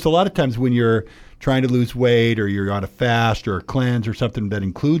because a lot of times when you're trying to lose weight or you're on a fast or a cleanse or something that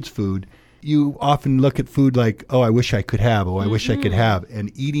includes food, you often look at food like, oh, I wish I could have. Oh, I wish I could have.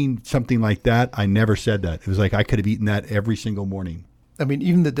 And eating something like that, I never said that. It was like I could have eaten that every single morning. I mean,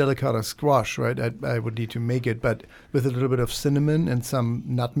 even the delicata squash, right? I would need to make it, but with a little bit of cinnamon and some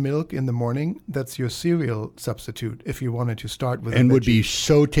nut milk in the morning, that's your cereal substitute if you wanted to start with. And would be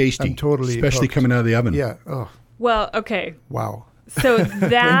so tasty. I'm totally especially hooked. coming out of the oven. Yeah. Oh, Well, okay. wow. So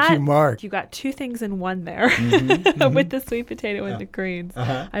that Thank you, Mark. you got two things in one there with the sweet potato and the greens.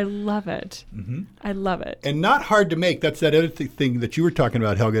 I love it. I love it. And not hard to make. That's that other thing that you were talking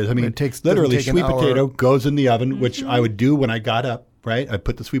about, Helga. I mean, It takes- literally doesn't take an sweet potato hour. goes in the oven, which I would do when I got up, right? I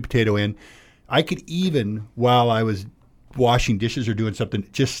put the sweet potato in. I could even, while I was washing dishes or doing something,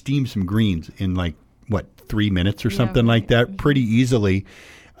 just steam some greens in 3 minutes or something like that pretty easily.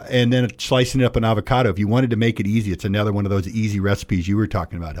 And then slicing up an avocado. If you wanted to make it easy, it's another one of those easy recipes you were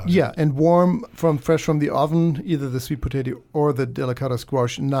talking about, Helga. Yeah, and warm fresh from the oven, either the sweet potato or the delicata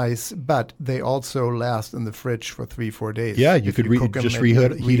squash, nice, but they also last in the fridge for 3-4 days. Yeah, you If could cook 'em just and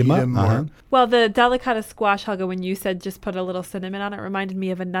reheat them up. more. Well, the delicata squash, Helga, when you said just put a little cinnamon on it, reminded me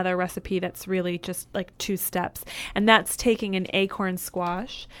of another recipe that's really just like 2 steps. And that's taking an acorn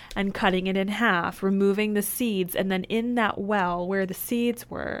squash and cutting it in half, removing the seeds, and then in that well where the seeds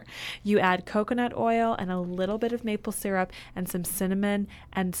were, you add coconut oil and a little bit of maple syrup and some cinnamon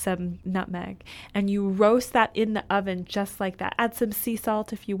and some nutmeg. And you roast that in the oven just like that. Add some sea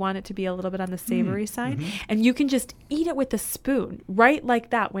salt if you want it to be a little bit on the savory side. And you can just eat it with a spoon, right like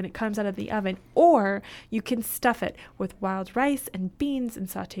that when it comes out of the oven. Or you can stuff it with wild rice and beans and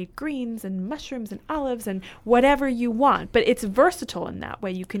sauteed greens and mushrooms and olives and whatever you want. But it's versatile in that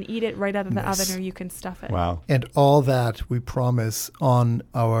way. You can eat it right out of the oven or you can stuff it. Wow. And all that we promise on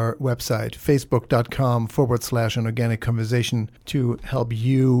our website, facebook.com/an organic conversation, to help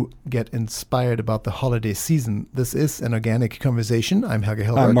you get inspired about the holiday season. This is An Organic Conversation. I'm Helga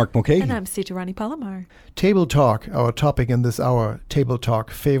Hilbert. I'm Mark Mulcahy. And I'm Sita Rani Palomar. Table Talk, our topic in this hour. Table Talk,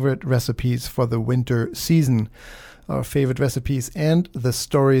 favorite recipes for the winter season. Our favorite recipes and the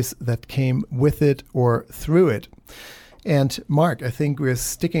stories that came with it or through it. And Mark, I think we're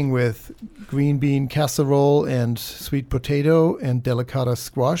sticking with green bean casserole and sweet potato and delicata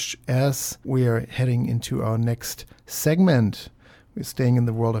squash as we are heading into our next segment. We're staying in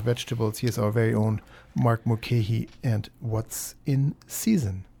the world of vegetables. Here's our very own Mark Mulcahy and What's in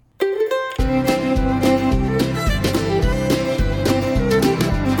Season.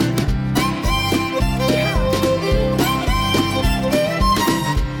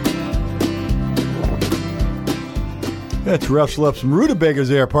 Let's rustle up some rutabagas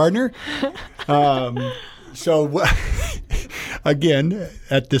there, partner. Again,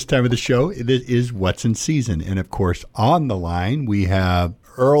 at this time of the show, it is What's in Season. And, of course, on the line, we have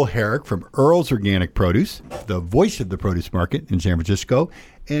Earl Herrick from Earl's Organic Produce, the voice of the produce market in San Francisco.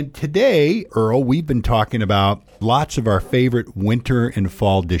 And today, Earl, we've been talking about lots of our favorite winter and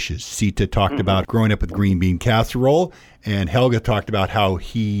fall dishes. Sita talked about growing up with green bean casserole, and Helga talked about how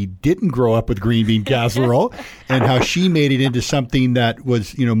he didn't grow up with green bean casserole and how she made it into something that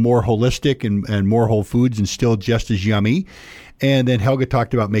was, more holistic and more whole foods and still just as yummy. And then Helga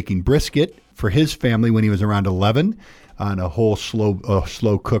talked about making brisket for his family when he was around 11 on a whole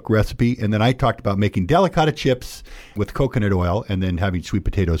slow cook recipe. And then I talked about making delicata chips with coconut oil and then having sweet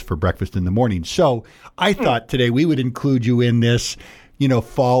potatoes for breakfast in the morning. So I thought today we would include you in this,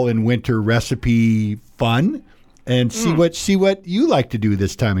 fall and winter recipe fun and see what you like to do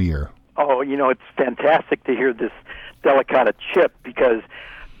this time of year. Oh, it's fantastic to hear this delicata chip because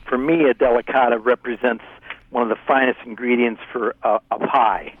for me a delicata represents one of the finest ingredients for a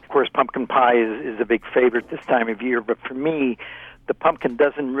pie. Of course, pumpkin pie is a big favorite this time of year, but for me, the pumpkin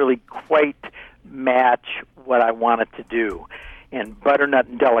doesn't really quite match what I want it to do. And butternut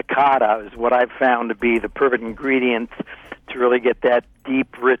and delicata is what I've found to be the perfect ingredients to really get that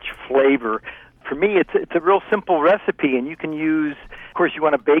deep, rich flavor. For me, it's a real simple recipe, and you can use, of course, you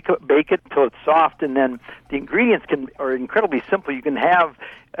want to bake it until it's soft, and then the ingredients are incredibly simple. You can have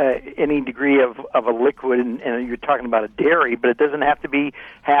any degree of a liquid, and you're talking about a dairy, but it doesn't have to be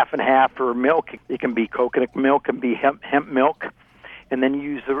half and half or milk. It can be coconut milk, it can be hemp milk, and then you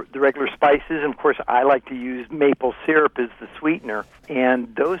use the regular spices. And, of course, I like to use maple syrup as the sweetener.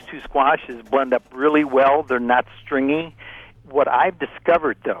 And those two squashes blend up really well. They're not stringy. What I've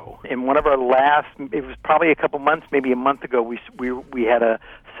discovered, though, in one of our it was probably a couple months, maybe a month ago, we had a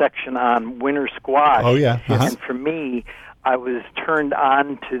section on winter squash. Oh, yeah. Uh-huh. And for me, I was turned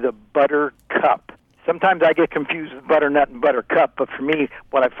on to the butter cup. Sometimes I get confused with butternut and buttercup, but for me,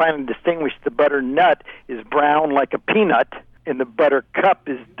 what I finally distinguish, the butternut is brown like a peanut, and the buttercup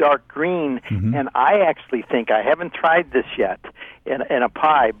is dark green. And I actually think, I haven't tried this yet in a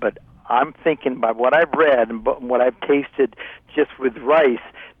pie, but I'm thinking by what I've read and what I've tasted just with rice,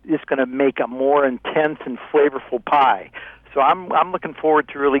 it's going to make a more intense and flavorful pie. So I'm looking forward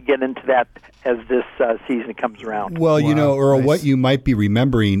to really getting into that as this season comes around. Well, you know, Earl, what you might be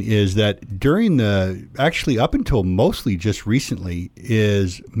remembering is that actually up until mostly just recently,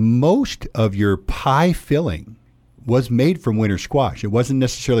 is most of your pie filling was made from winter squash. It wasn't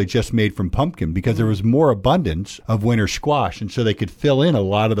necessarily just made from pumpkin because there was more abundance of winter squash. And so they could fill in a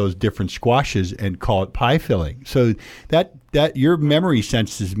lot of those different squashes and call it pie filling. So that your memory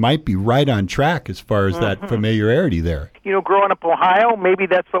senses might be right on track as far as that familiarity there. You know, growing up in Ohio, maybe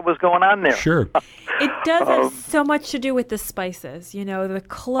that's what was going on there. Sure. It does have so much to do with the spices, you know, the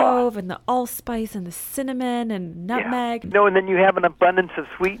clove and the allspice and the cinnamon and nutmeg. Yeah. No, and then you have an abundance of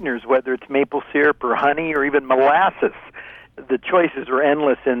sweeteners, whether it's maple syrup or honey or even molasses. The choices are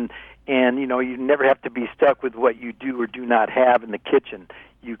endless, and you know, you never have to be stuck with what you do or do not have in the kitchen.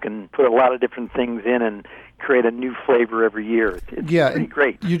 You can put a lot of different things in and create a new flavor every year. It's pretty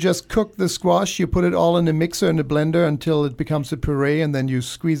great. You just cook the squash, you put it all in a mixer in a blender until it becomes a puree, and then you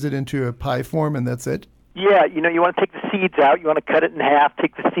squeeze it into a pie form, and that's it? Yeah, you know, you want to take the seeds out. You want to cut it in half,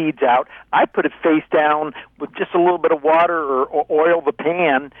 take the seeds out. I put it face down with just a little bit of water or oil the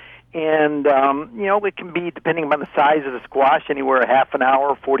pan, and, you know, it can be, depending on the size of the squash, anywhere a half an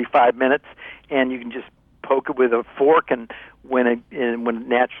hour, 45 minutes, and you can just poke it with a fork, and when it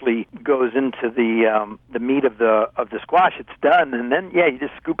naturally goes into the meat of the squash, it's done. And then you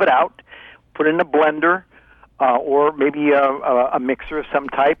just scoop it out, put it in a blender, or maybe a mixer of some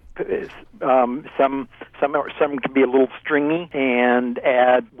type. Some can be a little stringy, and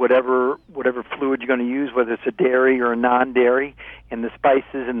add whatever fluid you're going to use, whether it's a dairy or a non-dairy, and the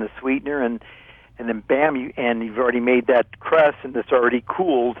spices and the sweetener, and then bam, you've already made that crust, and it's already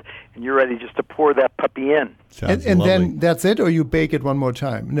cooled, and you're ready just to pour that puppy in. And then that's it, or you bake it one more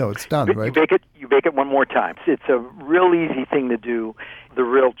time? No, it's done, right? You bake it one more time. It's a real easy thing to do. The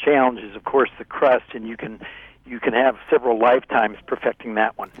real challenge is, of course, the crust, and you can have several lifetimes perfecting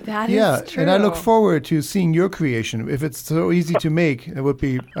that one. That is true. And I look forward to seeing your creation. If it's so easy to make,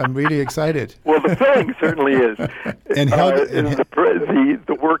 I'm really excited. Well, the filling certainly is. And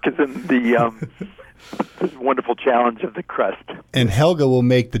the work is in the wonderful challenge of the crust. And Helga will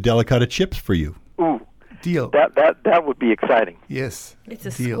make the delicata chips for you. Ooh. Deal. That would be exciting. Yes. It's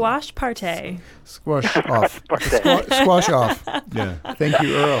a squash party. Squash off. Squash off. Yeah. Thank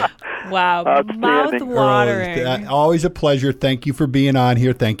you, Earl. Wow. Mouth-watering. Always a pleasure. Thank you for being on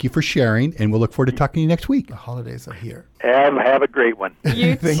here. Thank you for sharing. And we'll look forward to talking to you next week. The holidays are here. Have a great one.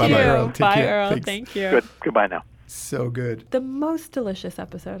 You too. Thank you, Earl. Bye, Earl. Thank you. Good. Goodbye now. So good. The most delicious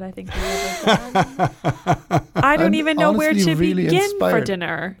episode, I think, we've ever done. I don't even know where to really begin inspired. for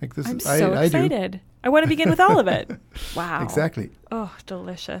dinner. I'm so excited. I want to begin with all of it. Wow. Exactly. Oh,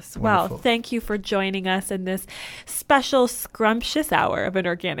 delicious. Wonderful. Well, thank you for joining us in this special scrumptious hour of An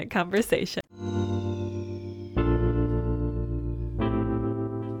Organic Conversation.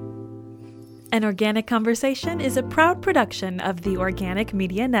 An Organic Conversation is a proud production of the Organic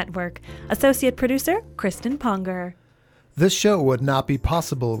Media Network. Associate producer, Kristen Ponger. This show would not be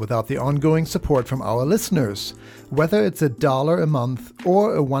possible without the ongoing support from our listeners. Whether it's $1 a month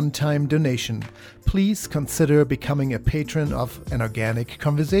or a one-time donation, please consider becoming a patron of An Organic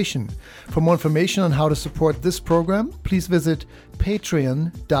Conversation. For more information on how to support this program, please visit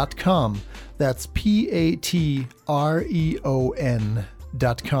patreon.com. That's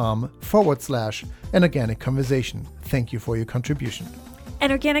patreon.com/An Organic Conversation. Thank you for your contribution.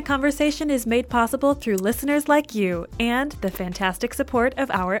 An Organic Conversation is made possible through listeners like you and the fantastic support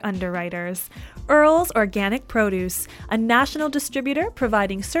of our underwriters. Earl's Organic Produce, a national distributor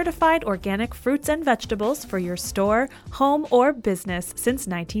providing certified organic fruits and vegetables for your store, home, or business since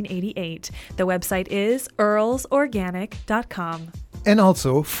 1988. The website is earlsorganic.com. And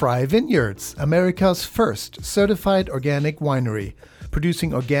also Fry Vineyards, America's first certified organic winery,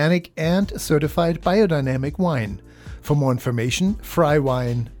 producing organic and certified biodynamic wine. For more information,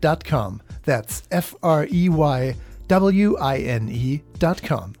 frywine.com. That's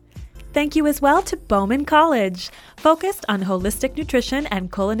FREYWINE.com. Thank you as well to Bowman College, focused on holistic nutrition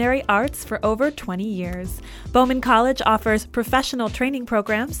and culinary arts for over 20 years. Bowman College offers professional training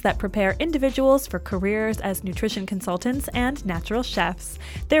programs that prepare individuals for careers as nutrition consultants and natural chefs.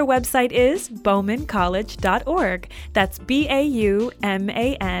 Their website is bowmancollege.org. That's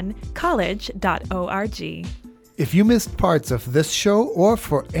BAUMAN college.org. If you missed parts of this show or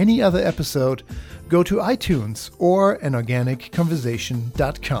for any other episode, go to iTunes or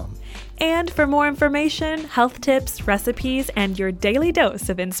anorganicconversation.com. And for more information, health tips, recipes, and your daily dose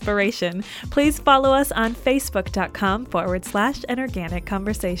of inspiration, please follow us on facebook.com/An Organic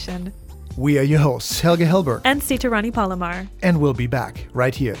Conversation. We are your hosts, Helge Hellberg and Sita Rani Palomar. And we'll be back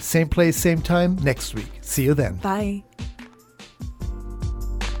right here, same place, same time next week. See you then. Bye.